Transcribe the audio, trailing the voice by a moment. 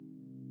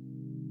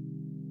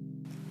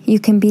You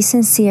can be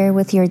sincere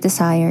with your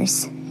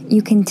desires.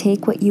 You can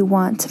take what you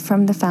want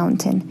from the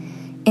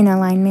fountain in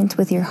alignment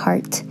with your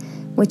heart,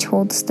 which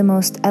holds the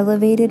most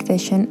elevated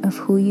vision of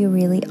who you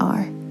really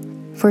are.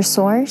 For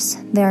Source,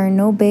 there are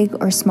no big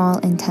or small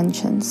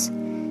intentions.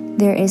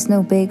 There is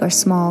no big or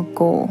small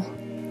goal.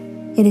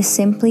 It is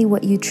simply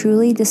what you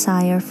truly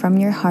desire from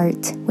your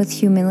heart with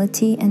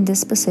humility and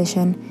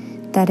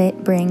disposition that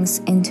it brings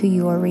into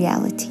your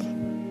reality.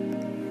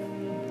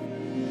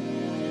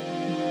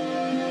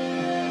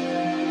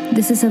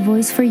 This is a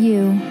voice for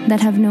you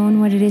that have known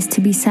what it is to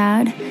be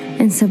sad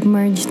and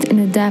submerged in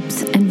a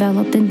depth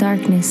enveloped in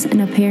darkness and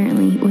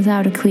apparently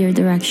without a clear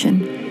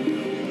direction.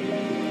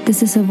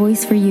 This is a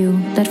voice for you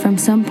that from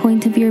some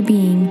point of your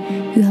being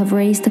you have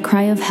raised a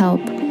cry of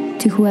help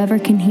to whoever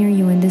can hear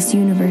you in this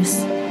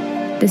universe.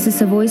 This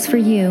is a voice for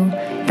you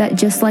that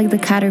just like the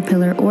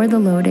caterpillar or the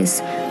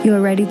lotus, you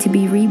are ready to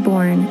be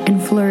reborn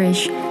and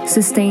flourish,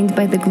 sustained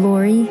by the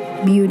glory,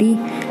 beauty,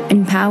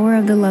 and power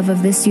of the love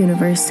of this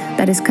universe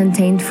that is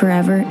contained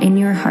forever in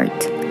your heart.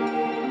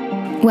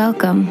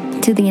 Welcome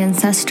to the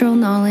Ancestral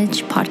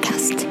Knowledge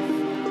Podcast.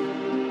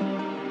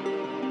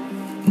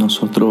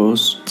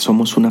 Nosotros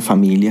somos una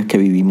familia que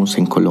vivimos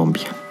en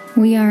Colombia.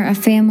 We are a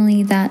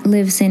family that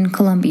lives in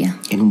Colombia.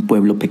 En un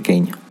pueblo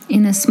pequeño.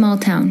 In a small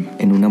town.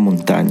 En una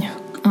montaña.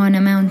 On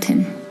a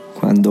mountain.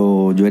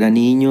 Cuando yo era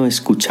niño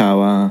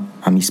escuchaba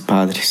a mis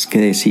padres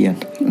que decían: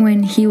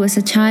 When he was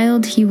a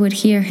child, he would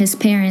hear his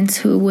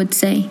parents who would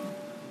say,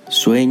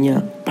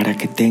 sueña para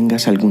que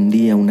tengas algún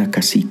día una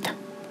casita.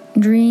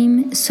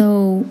 Dream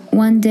so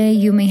one day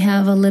you may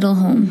have a little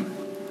home.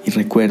 Y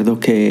recuerdo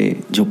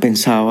que yo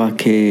pensaba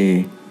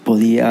que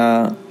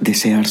podía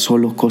desear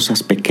solo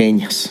cosas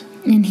pequeñas.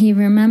 And he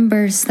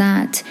remembers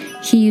that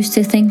he used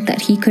to think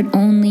that he could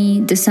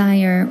only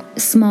desire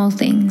small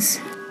things.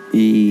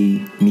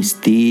 Y mis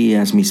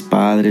tías, mis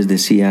padres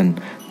decían: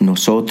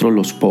 nosotros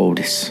los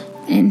pobres.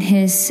 And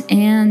his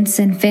aunts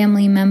and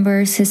family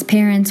members, his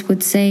parents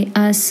would say,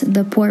 us,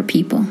 the poor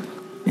people.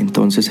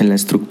 Entonces en la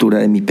estructura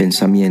de mi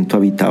pensamiento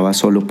habitaba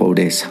solo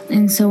pobreza.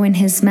 And so in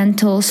his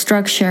mental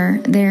structure,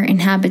 there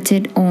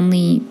inhabited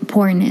only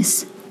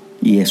poorness.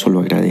 Y eso lo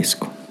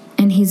agradezco.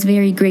 And he's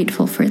very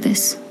grateful for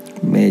this.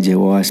 Me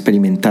llevó a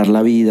experimentar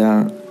la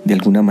vida de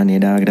alguna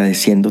manera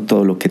agradeciendo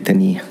todo lo que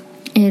tenía.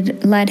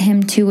 It led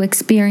him to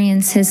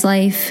experience his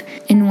life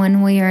in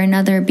one way or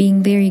another,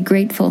 being very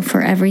grateful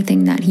for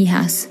everything that he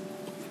has.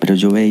 Pero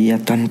yo veía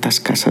tantas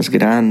casas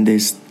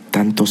grandes,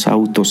 tantos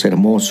autos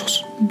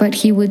hermosos.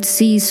 But he would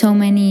see so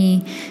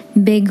many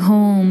big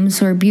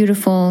homes or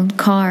beautiful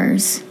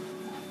cars.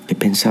 Y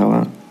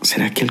pensaba: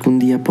 ¿será que algún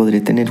día podré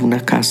tener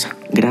una casa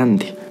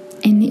grande?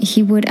 And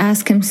he would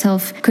ask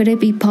himself, could it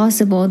be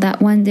possible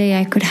that one day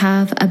I could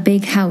have a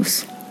big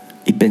house?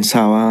 Y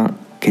pensaba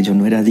que yo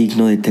no era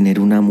digno de tener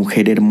una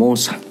mujer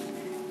hermosa.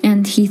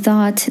 And he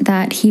thought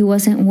that he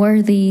wasn't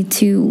worthy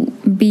to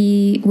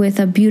be with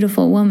a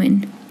beautiful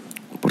woman.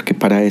 Porque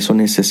para eso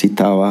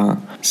necesitaba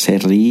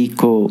ser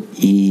rico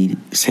y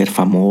ser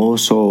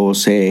famoso o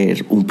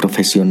ser un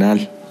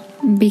profesional.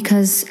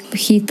 Because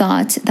he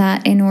thought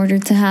that in order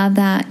to have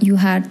that, you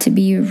had to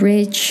be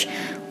rich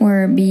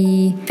or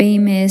be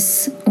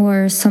famous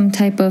or some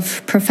type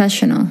of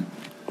professional.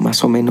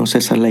 Más o menos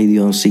esa es la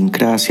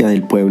idiosincrasia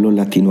del pueblo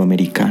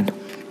latinoamericano.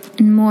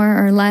 And more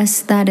or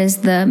less, that is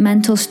the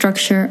mental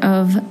structure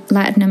of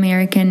Latin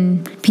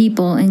American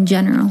people in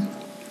general.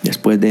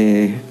 Después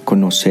de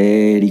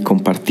conocer y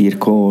compartir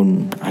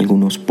con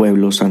algunos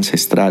pueblos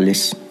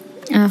ancestrales,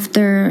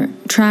 after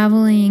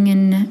traveling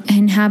and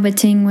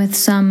inhabiting with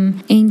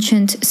some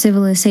ancient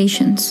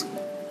civilizations,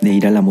 de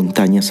ir a la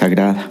montaña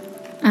sagrada,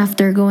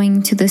 after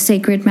going to the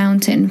sacred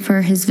mountain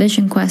for his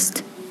vision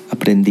quest,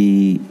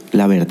 aprendí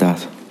la verdad.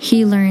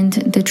 He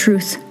learned the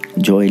truth.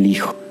 Yo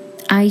elijo.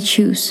 I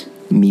choose.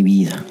 Mi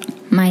vida.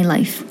 My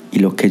life. Y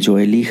lo que yo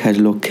elija es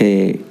lo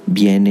que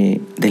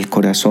viene del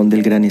corazón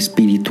del Gran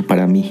Espíritu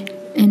para mí.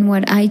 And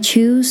what I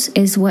choose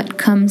is what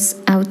comes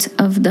out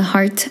of the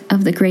heart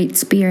of the Great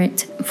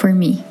Spirit for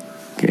me.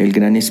 Que el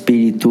Gran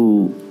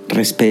Espíritu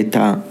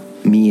respeta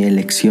mi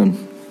elección.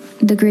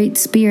 The Great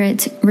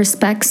Spirit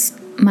respects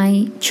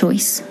my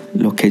choice.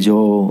 Lo que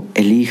yo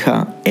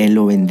elija, Él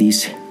lo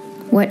bendice.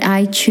 What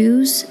I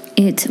choose,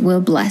 it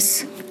will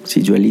bless.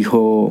 Si yo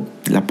elijo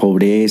la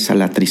pobreza,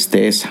 la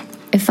tristeza,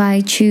 if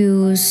I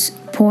choose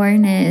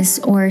poorness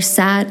or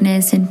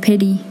sadness and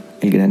pity,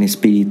 el Gran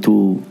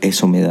Espíritu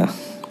eso me da.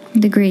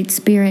 The Great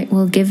Spirit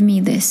will give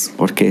me this.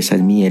 Porque esa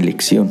es mi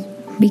elección.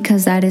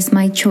 Because that is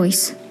my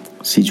choice.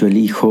 Si yo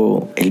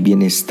elijo el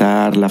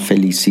bienestar, la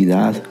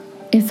felicidad,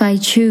 if I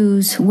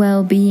choose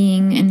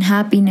well-being and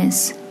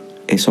happiness,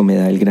 eso me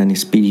da el Gran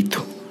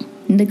Espíritu.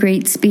 The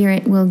Great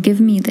Spirit will give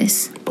me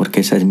this. Porque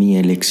esa es mi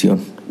elección.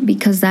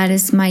 Because that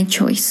is my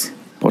choice.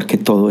 Porque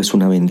todo es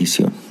una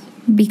bendición.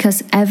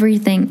 Because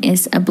everything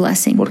is a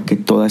blessing. Porque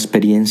toda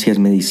experiencia es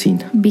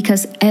medicina.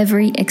 Because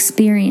every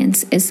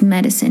experience is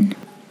medicine.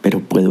 Pero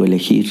puedo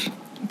elegir.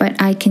 But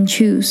I can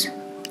choose.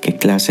 ¿Qué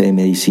clase de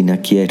medicina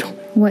quiero?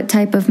 What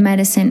type of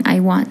medicine I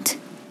want.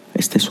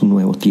 Este es un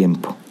nuevo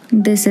tiempo.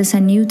 This is a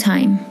new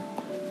time,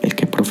 el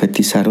que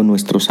profetizaron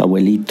nuestros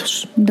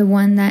abuelitos, the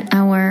one that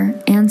our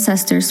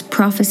ancestors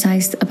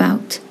prophesied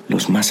about,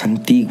 los más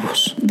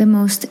antiguos, the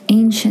most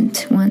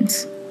ancient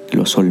ones,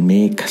 los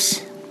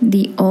olmecas,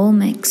 the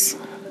Olmecs,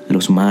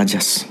 los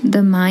mayas,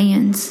 the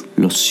Mayans,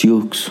 los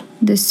sioux,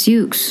 the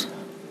Sioux,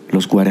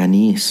 los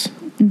guaraníes,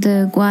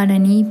 the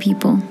Guarani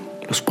people,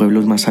 los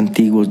pueblos más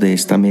antiguos de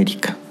esta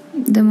América.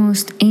 the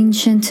most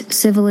ancient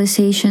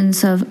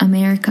civilizations of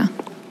America.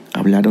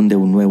 Hablaron de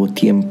un nuevo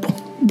tiempo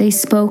They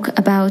spoke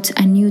about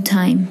a new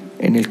time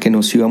en el que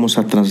nos íbamos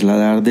a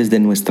trasladar desde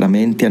nuestra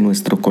mente a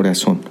nuestro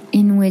corazón,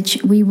 in which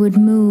we would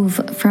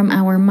move from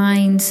our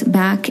minds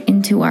back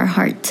into our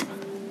heart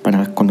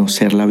para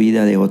conocer la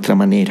vida de otra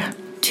manera.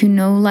 to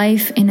know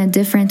life in a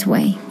different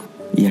way.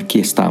 Y aquí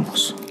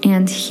estamos,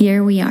 And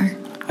here we are,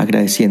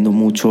 agradeciendo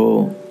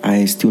mucho a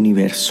este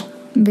universo,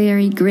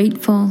 very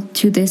grateful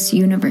to this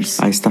universe,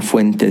 a esta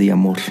fuente de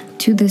amor,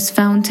 to this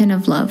fountain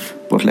of love,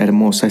 por la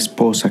hermosa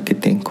esposa que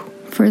tengo,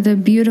 for the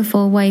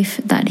beautiful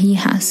wife that he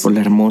has, por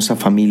la hermosa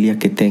familia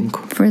que tengo,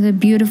 for the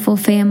beautiful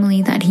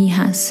family that he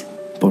has,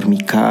 por mi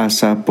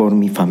casa, por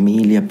mi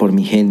familia, por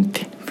mi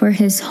gente, for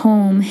his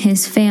home,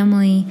 his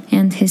family,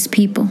 and his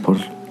people, por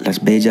las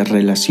bellas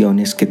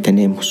relaciones que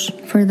tenemos,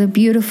 for the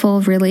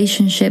beautiful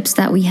relationships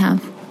that we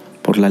have,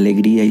 por la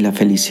alegría y la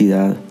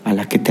felicidad a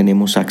la que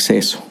tenemos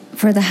acceso,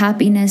 for the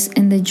happiness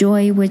and the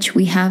joy which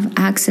we have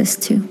access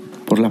to,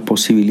 por la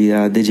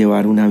posibilidad de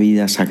llevar una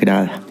vida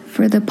sagrada,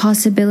 for the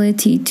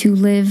possibility to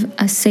live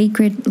a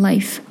sacred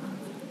life,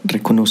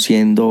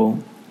 reconociendo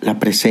la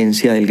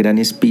presencia del Gran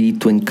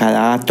Espíritu en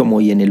cada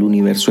átomo y en el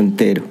universo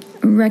entero,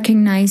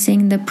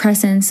 recognizing the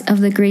presence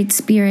of the Great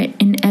Spirit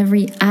in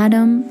every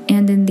atom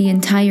and in the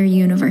entire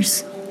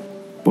universe,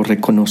 por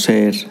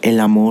reconocer el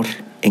amor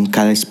en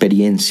cada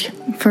experiencia,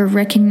 for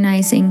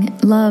recognizing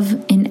love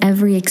in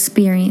every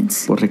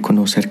experience, por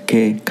reconocer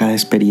que cada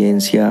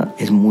experiencia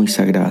es muy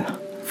sagrada,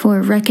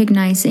 for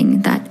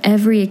recognizing that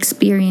every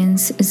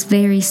experience is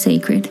very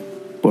sacred,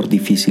 por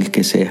difícil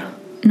que sea.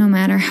 no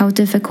matter how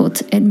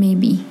difficult it may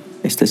be.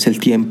 Este es el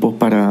tiempo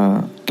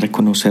para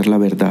reconocer la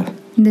verdad,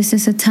 This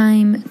is a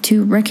time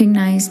to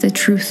recognize the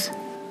truth,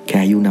 que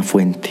hay una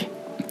fuente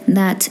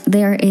that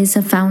there is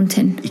a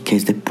fountain, y que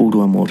es de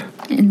puro amor,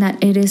 and that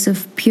it is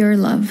of pure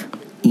love,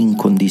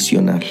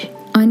 incondicional,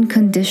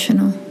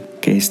 unconditional,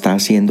 que está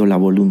haciendo la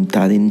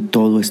voluntad en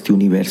todo este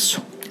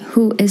universo,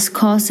 who is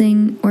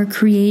causing or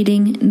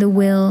creating the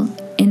will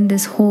in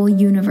this whole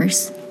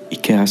universe, y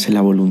que hace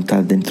la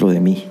voluntad dentro de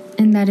mí,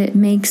 and that it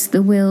makes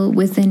the will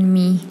within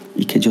me,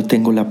 y que yo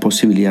tengo la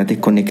posibilidad de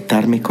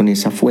conectarme con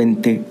esa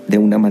fuente de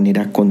una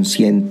manera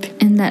consciente,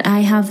 and that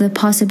I have the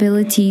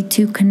possibility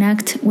to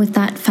connect with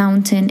that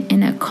fountain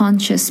in a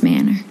conscious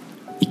manner,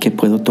 y que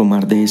puedo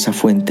tomar de esa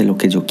fuente lo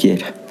que yo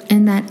quiera,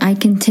 and that I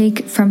can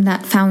take from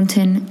that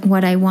fountain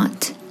what I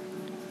want,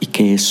 y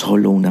que es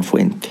solo una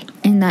fuente,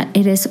 and that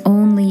it is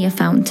only a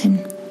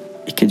fountain,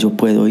 y que yo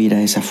puedo ir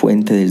a esa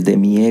fuente desde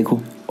mi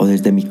ego o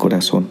desde mi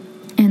corazón,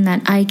 and that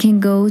I can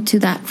go to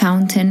that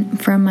fountain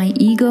from my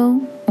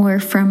ego or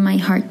from my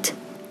heart.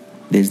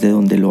 desde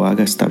donde lo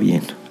haga está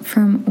bien.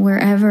 From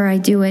wherever I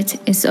do it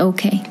is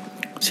okay.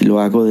 Si lo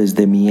hago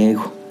desde mi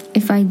ego,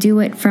 If I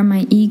do it from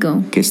my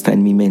ego, que está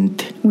en mi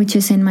mente, which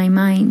is in my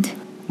mind,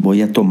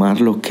 voy a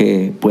tomar lo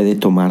que puede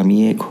tomar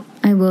mi ego,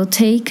 I will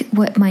take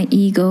what my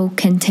ego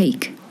can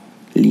take.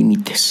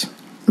 límites,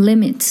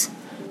 Limits,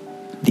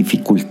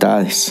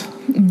 dificultades,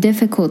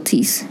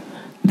 difficulties,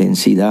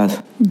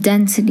 densidad,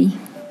 density.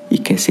 y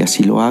que si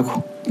así lo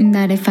hago, And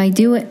that if I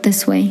do it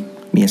this way,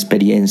 mi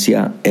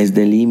experiencia es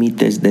de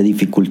límites, de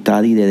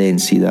dificultad y de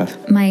densidad,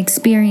 my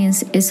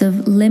experience is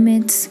of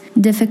limits,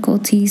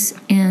 difficulties,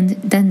 and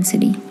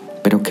density.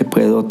 pero que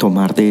puedo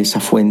tomar de esa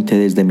fuente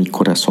desde mi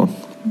corazón,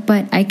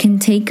 But I can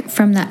take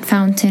from that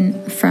fountain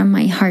from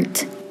my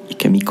heart. y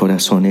que mi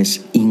corazón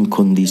es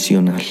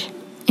incondicional,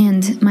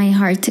 And my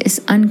heart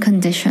is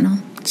unconditional,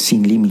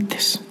 sin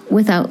límites,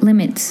 without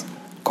limits,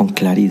 con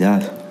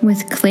claridad,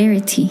 with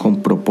clarity, con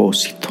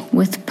propósito.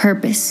 with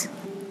purpose.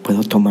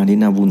 Puedo tomar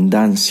en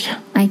abundancia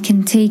I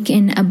can take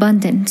in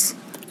abundance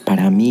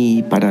para mí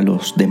y para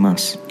los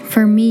demás,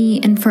 for me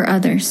and for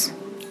others.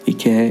 y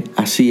que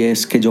así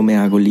es que yo me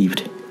hago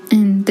libre,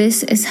 And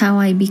this is how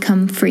I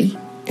become free,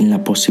 en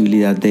la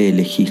posibilidad de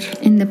elegir.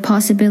 in the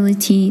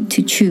possibility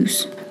to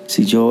choose.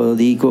 Si yo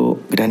digo,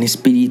 Gran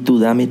Espíritu,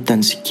 dame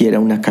tan siquiera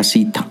una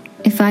casita,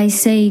 If I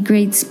say,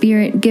 Great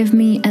Spirit, give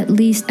me at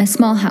least a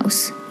small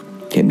house,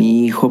 que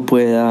mi hijo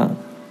pueda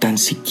tan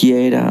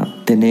siquiera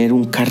tener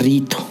un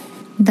carrito,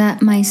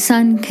 that my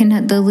son can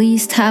at the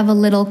least have a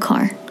little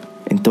car,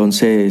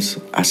 entonces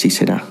así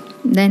será,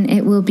 then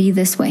it will be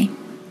this way,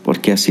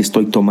 porque así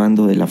estoy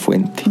tomando de la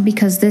fuente.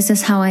 because this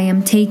is how I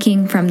am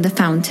taking from the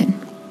fountain.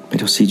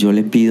 Pero si yo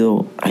le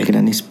pido al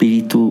Gran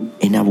Espíritu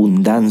en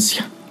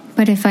abundancia,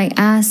 But if I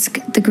ask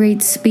the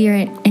Great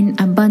Spirit in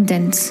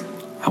abundance,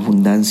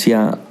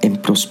 abundancia en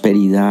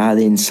prosperidad,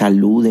 en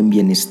salud, en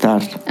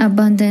bienestar,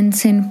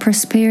 abundance in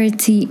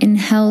prosperity, in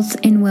health,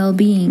 in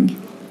well-being,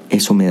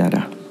 eso me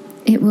dará.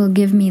 it will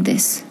give me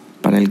this.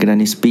 Para el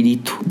Gran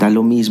Espíritu da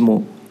lo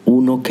mismo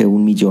 1 que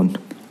 1,000,000.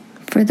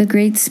 For the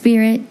Great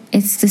Spirit,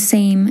 it's the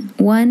same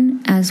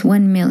 1 as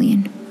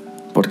 1,000,000.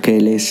 Porque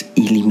Él es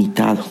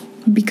ilimitado.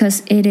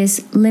 Because it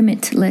is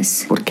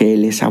limitless. Porque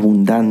Él es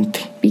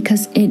abundante.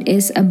 Because it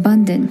is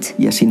abundant.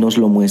 Y así nos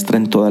lo muestra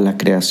en toda la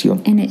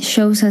creación. And it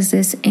shows us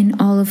this in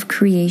all of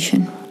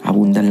creation.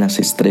 Abundan las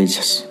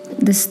estrellas.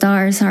 The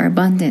stars are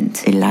abundant.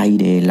 El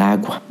aire, el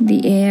agua.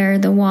 The air,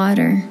 the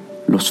water.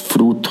 Los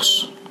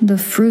frutos. The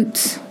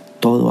fruits.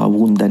 Todo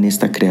abunda en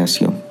esta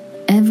creación.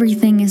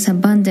 Everything is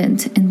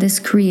abundant in this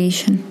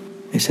creation.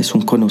 Ese es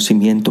un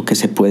conocimiento que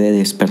se puede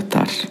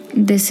despertar.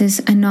 This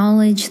is a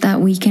knowledge that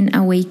we can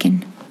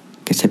awaken.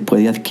 Que se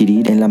puede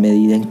adquirir en la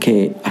medida en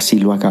que así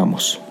lo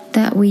hagamos.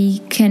 That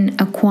we can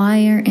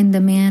acquire in the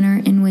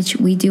manner in which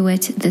we do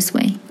it this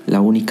way. La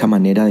única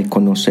manera de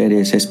conocer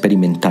es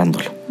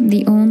experimentándolo.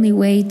 The only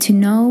way to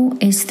know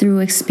is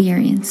through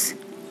experience.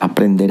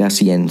 Aprender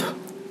haciendo.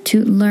 To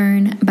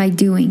learn by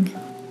doing.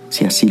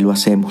 Si así lo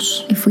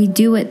hacemos. If we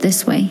do it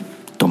this way.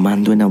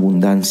 Tomando en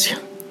abundancia.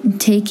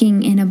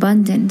 Taking in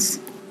abundance.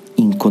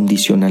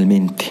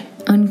 Incondicionalmente.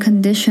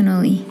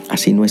 Unconditionally.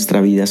 Así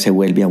nuestra vida se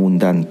vuelve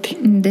abundante.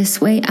 In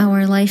this way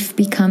our life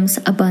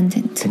becomes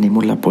abundant.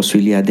 Tenemos la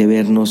posibilidad de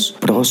vernos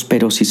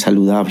prósperos y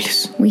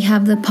saludables. We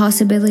have the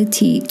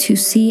possibility to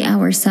see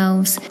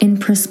ourselves in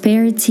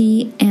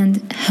prosperity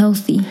and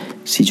healthy.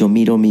 Si yo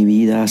miro mi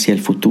vida hacia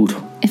el futuro.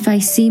 If I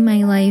see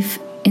my life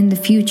in the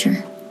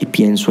future. Y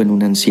pienso en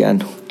un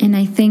anciano. And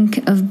I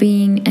think of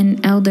being an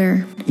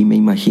elder. Y me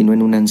imagino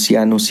en un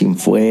anciano sin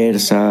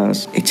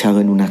fuerzas, echado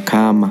en una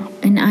cama.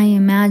 And I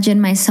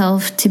imagine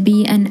myself to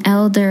be an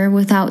elder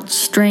without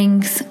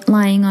strength,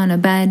 lying on a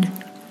bed.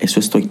 Eso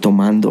estoy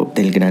tomando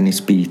del Gran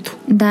Espíritu.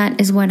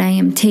 That is what I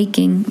am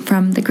taking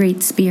from the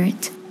Great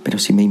Spirit. Pero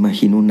si me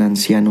imagino un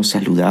anciano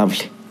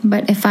saludable.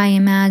 But if I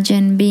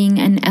imagine being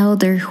an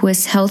elder who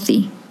is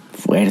healthy,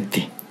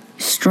 fuerte,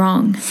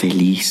 strong,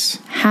 feliz,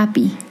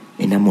 happy,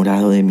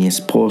 enamorado de mi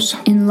esposa,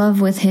 in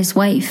love with his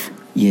wife,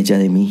 y ella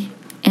de mí,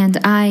 and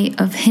I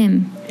of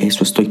him,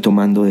 eso estoy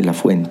tomando de la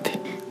fuente.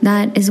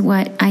 That is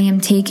what I am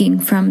taking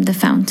from the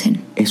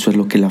fountain. Eso es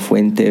lo que la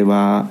fuente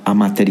va a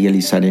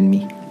materializar en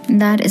mí.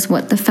 That is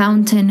what the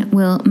fountain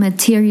will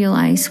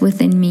materialize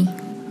within me.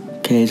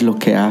 ¿Qué es lo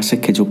que hace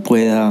que yo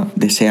pueda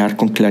desear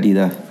con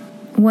claridad?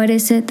 What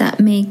is it that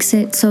makes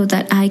it so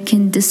that I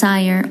can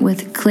desire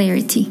with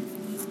clarity?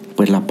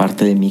 Pues la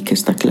parte de mí que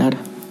está clara.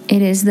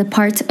 It is the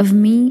part of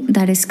me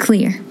that is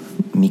clear.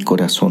 Mi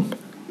corazón.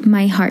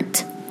 My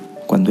heart.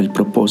 Cuando el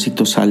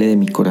propósito sale de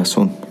mi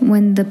corazón,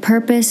 when the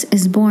purpose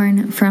is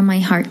born from my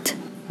heart,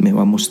 me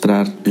va a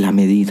mostrar la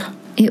medida.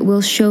 It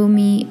will show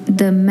me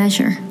the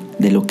measure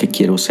de lo que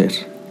quiero ser.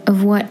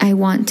 Of what I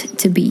want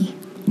to be.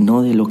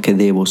 No de lo que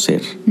debo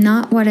ser.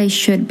 Not what I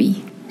should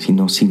be.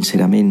 Sino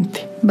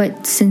sinceramente.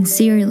 But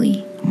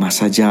sincerely.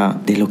 Más allá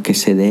de lo que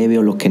se debe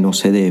o lo que no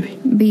se debe.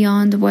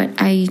 Beyond what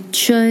I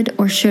should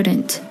or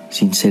shouldn't.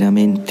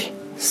 Sinceramente.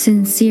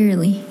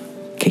 Sincerely.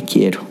 ¿Qué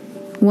quiero?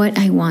 What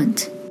I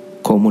want.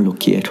 ¿Cómo lo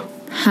quiero?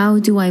 How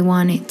do I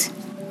want it?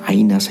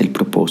 Ahí nace el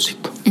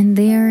propósito. And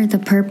there the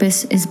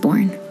purpose is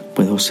born.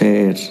 Puedo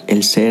ser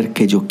el ser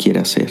que yo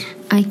quiera ser.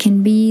 I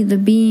can be the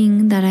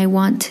being that I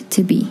want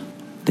to be.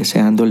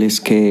 Deseándoles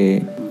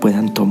que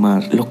puedan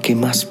tomar lo que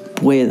más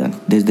puedan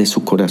desde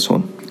su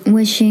corazón.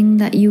 Wishing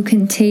that you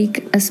can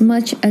take as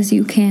much as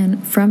you can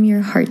from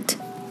your heart.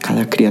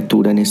 Cada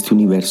criatura en este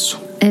universo.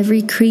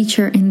 Every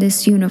creature in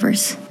this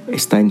universe.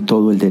 Está en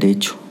todo el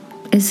derecho.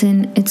 Is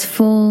in its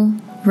full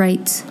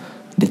rights.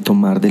 De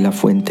tomar de la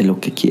fuente lo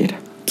que quiera.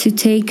 To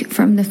take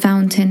from the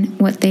fountain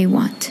what they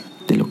want.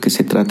 De lo que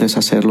se trata es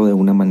hacerlo de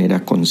una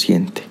manera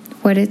consciente.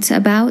 What it's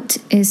about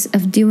is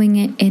of doing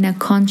it in a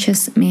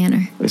conscious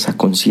manner. Esa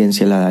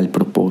conciencia la da el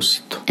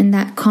propósito. And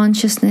that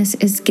consciousness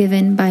is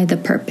given by the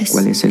purpose.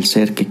 ¿Cuál es el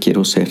ser que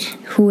quiero ser?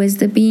 Who is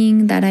the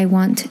being that I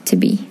want to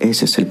be?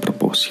 Ese es el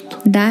propósito.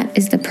 That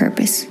is the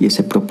purpose. Y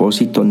ese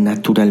propósito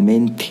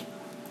naturalmente.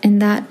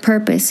 And that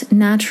purpose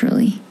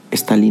naturally.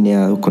 Está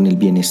alineado con el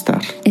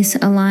bienestar. Is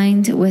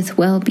aligned with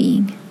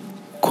well-being.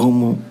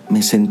 ¿Cómo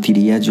me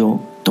sentiría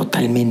yo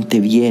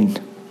totalmente bien?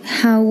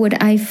 How would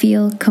I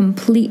feel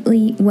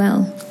completely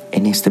well?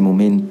 En este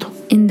momento.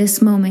 In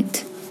this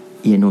moment.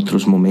 Y en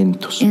otros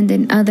momentos. And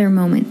in other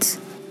moments.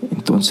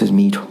 Entonces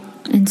miro.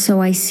 And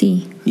so I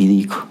see. Y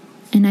digo.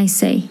 And I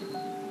say.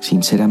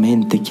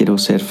 Sinceramente quiero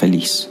ser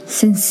feliz.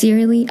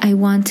 Sincerely, I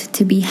want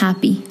to be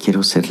happy.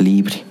 Quiero ser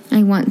libre.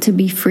 I want to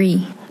be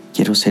free.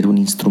 Quiero ser un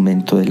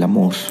instrumento del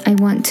amor. I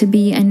want to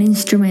be an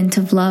instrument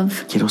of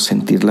love. Quiero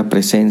sentir la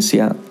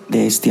presencia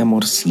de este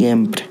amor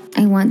siempre.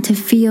 I want to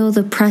feel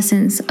the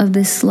presence of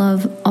this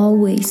love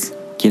always.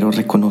 Quiero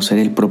reconocer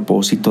el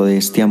propósito de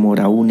este amor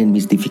aún en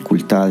mis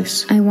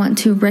dificultades. I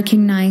want to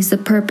recognize the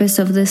purpose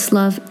of this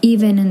love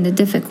even in the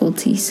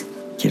difficulties.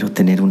 Quiero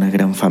tener una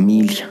gran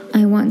familia.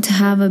 I want to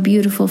have a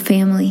beautiful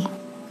family.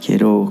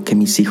 Quiero que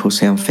mis hijos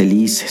sean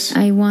felices.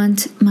 I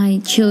want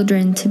my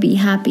children to be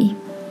happy.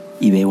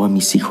 Y veo a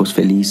mis hijos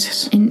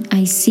felices. And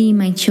I see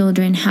my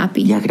children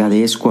happy. Y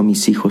agradezco a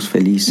mis hijos And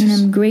felices.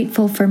 I'm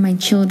grateful for my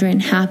children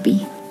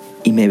happy.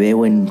 Y me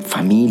veo en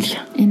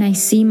familia, And I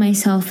see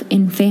myself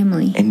in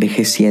family,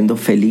 envejeciendo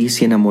feliz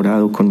y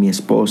enamorado con mi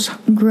esposa,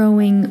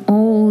 growing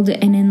old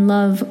and in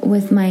love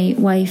with my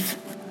wife,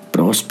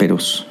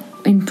 prósperos,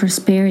 in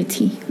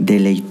prosperity,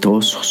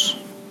 deleitosos.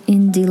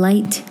 in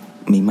delight.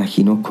 Me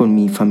imagino con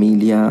mi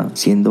familia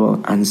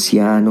siendo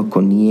anciano,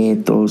 con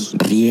nietos,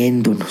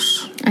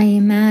 riéndonos. I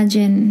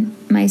imagine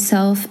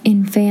myself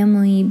in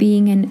family,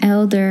 being an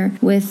elder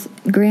with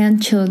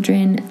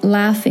grandchildren,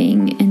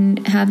 laughing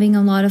and having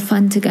a lot of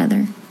fun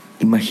together.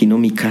 Imagino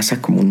mi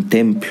casa como un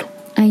templo,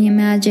 I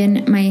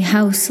imagine my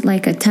house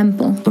like a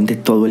temple, donde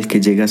todo el que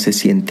llega se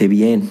siente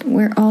bien,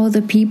 where all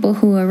the people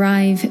who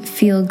arrive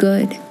feel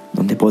good,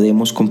 donde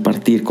podemos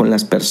compartir con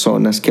las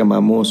personas que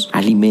amamos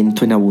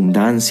alimento en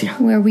abundancia.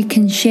 where we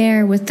can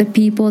share with the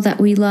people that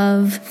we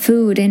love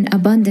food in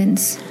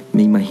abundance.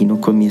 Me imagino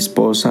con mi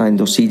esposa en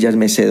 2 sillas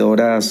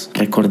mecedoras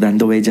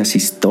recordando bellas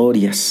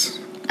historias.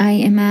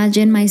 I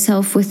imagine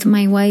myself with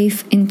my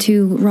wife in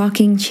 2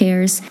 rocking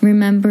chairs,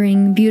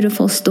 remembering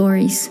beautiful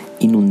stories,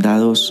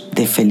 Inundados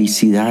de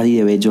felicidad y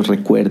de bellos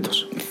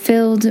recuerdos,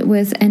 filled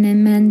with an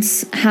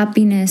immense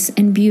happiness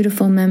and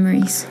beautiful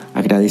memories.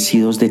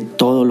 agradecidos de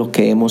todo lo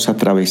que hemos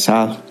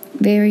atravesado,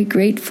 Very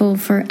grateful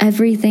for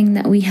everything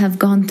that we have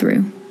gone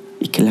through.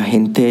 y que la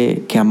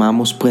gente que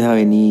amamos pueda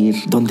venir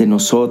donde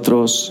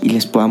nosotros y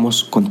les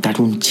podamos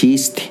contar un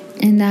chiste,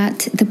 And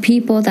that the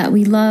people that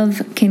we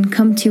love can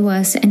come to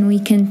us and we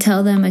can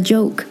tell them a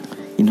joke.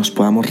 y nos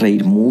podamos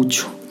reír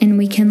mucho, And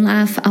we can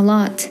laugh a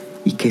lot.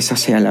 y que esa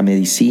sea la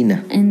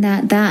medicina, And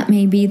that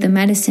may be the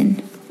medicine.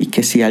 y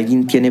que si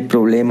alguien tiene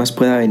problemas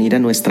pueda venir a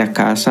nuestra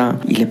casa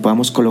y le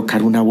podamos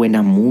colocar una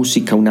buena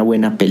música, una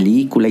buena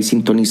película y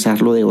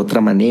sintonizarlo de otra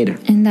manera.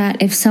 And that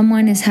if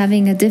someone is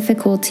having a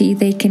difficulty,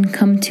 they can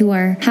come to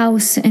our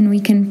house and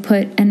we can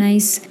put a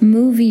nice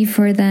movie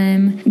for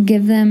them,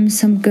 give them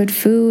some good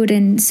food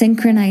and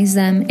synchronize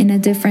them in a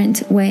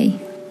different way.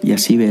 Y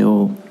así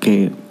veo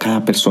que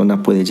cada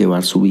persona puede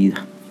llevar su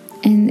vida,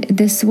 And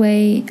this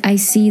way I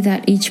see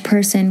that each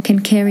person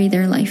can carry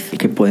their life.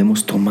 que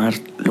podemos tomar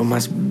lo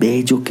más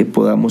bello que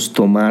podamos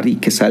tomar y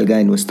que salga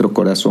de nuestro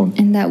corazón.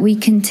 And that we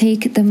can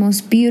take the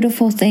most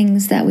beautiful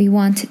things that we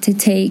want to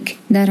take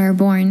that are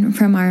born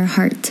from our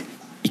heart.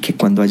 Y que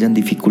cuando hayan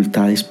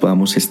dificultades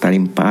podamos estar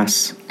en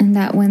paz. And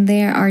that when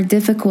there are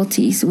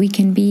difficulties, we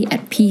can be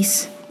at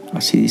peace.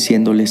 Así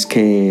diciéndoles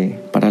que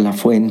para la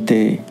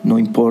fuente no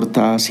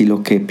importa si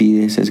lo que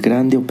pides es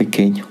grande o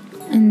pequeño,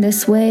 In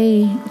this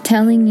way,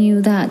 telling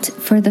you that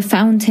for the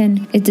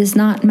fountain, it does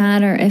not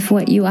matter if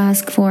what you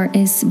ask for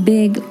is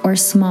big or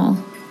small.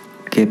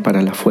 que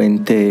para la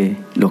fuente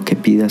lo que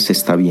pidas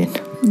está bien,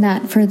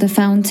 That for the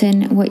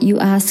fountain, what you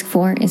ask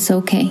for is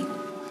okay.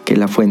 que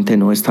la fuente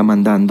no está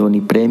mandando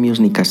ni premios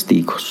ni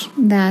castigos,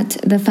 That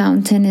the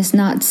fountain is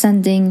not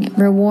sending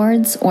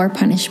rewards or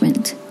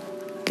punishment.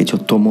 que yo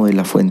tomo de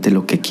la fuente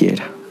lo que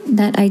quiera.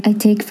 That I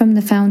take from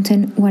the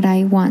fountain what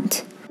I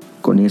want.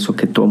 Con eso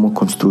que tomo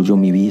construyo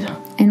mi vida,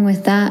 And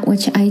with that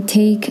which I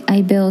take,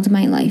 I build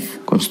my life.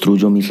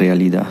 construyo mi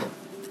realidad,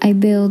 I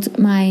build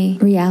my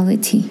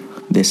reality.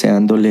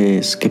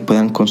 deseándoles que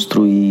puedan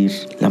construir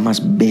la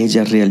más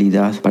bella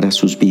realidad para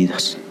sus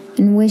vidas.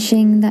 And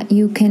wishing that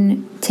you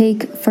can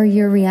take for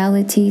your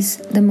realities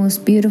the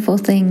most beautiful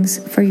things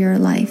for your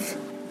life.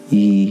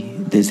 Y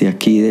desde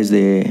aquí,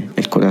 desde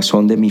el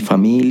corazón de mi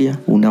familia,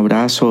 un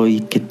abrazo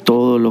y que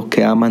todo lo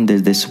que aman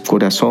desde su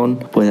corazón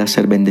pueda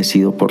ser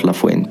bendecido por la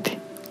fuente.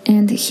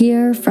 And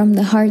here from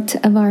the heart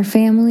of our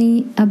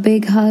family, a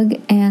big hug,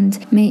 and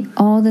may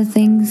all the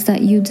things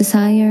that you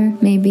desire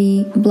may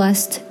be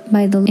blessed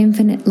by the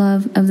infinite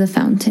love of the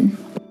fountain.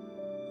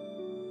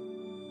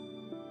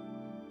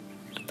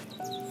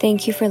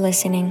 Thank you for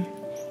listening.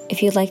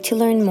 If you'd like to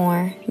learn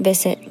more,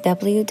 visit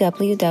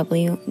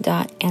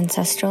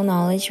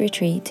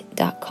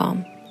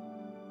www.ancestralknowledgeretreat.com.